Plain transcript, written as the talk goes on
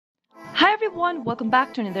everyone, welcome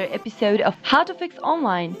back to another episode of How to Fix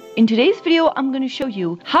Online. In today's video, I'm going to show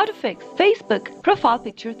you how to fix Facebook profile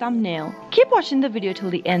picture thumbnail. Keep watching the video till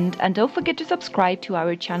the end and don't forget to subscribe to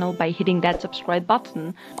our channel by hitting that subscribe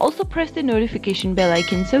button. Also press the notification bell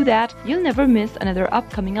icon so that you'll never miss another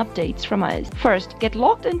upcoming updates from us. First, get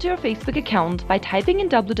logged into your Facebook account by typing in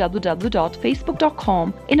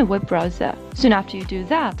www.facebook.com in a web browser. Soon after you do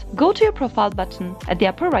that, go to your profile button at the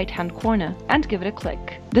upper right hand corner and give it a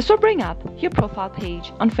click. This will bring up your profile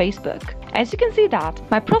page on Facebook. As you can see that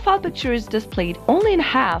my profile picture is displayed only in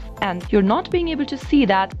half and you're not being able to see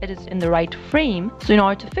that it is in the right frame. So in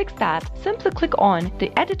order to fix that, simply click on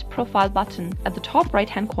the edit profile button at the top right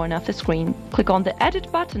hand corner of the screen. Click on the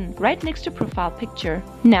edit button right next to profile picture.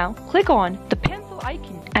 Now click on the pencil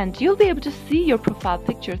icon and you'll be able to see your profile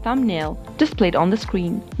picture thumbnail displayed on the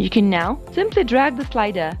screen. You can now simply drag the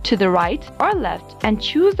slider to the right or left and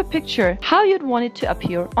choose the picture how you'd want it to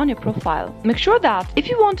appear on your profile. Make sure that if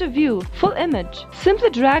you want to view full image, simply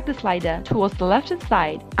drag the slider towards the left hand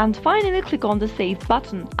side and finally click on the save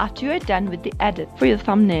button after you are done with the edit for your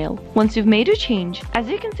thumbnail. Once you've made your change, as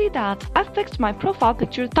you can see that I've fixed my profile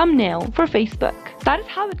picture thumbnail for Facebook. That is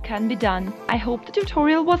how it can be done. I hope the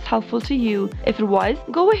tutorial was helpful to you. If it was,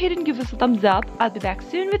 go ahead and give us a thumbs up. I'll be back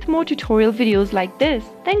soon with more tutorial videos like this.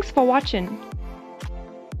 Thanks for watching.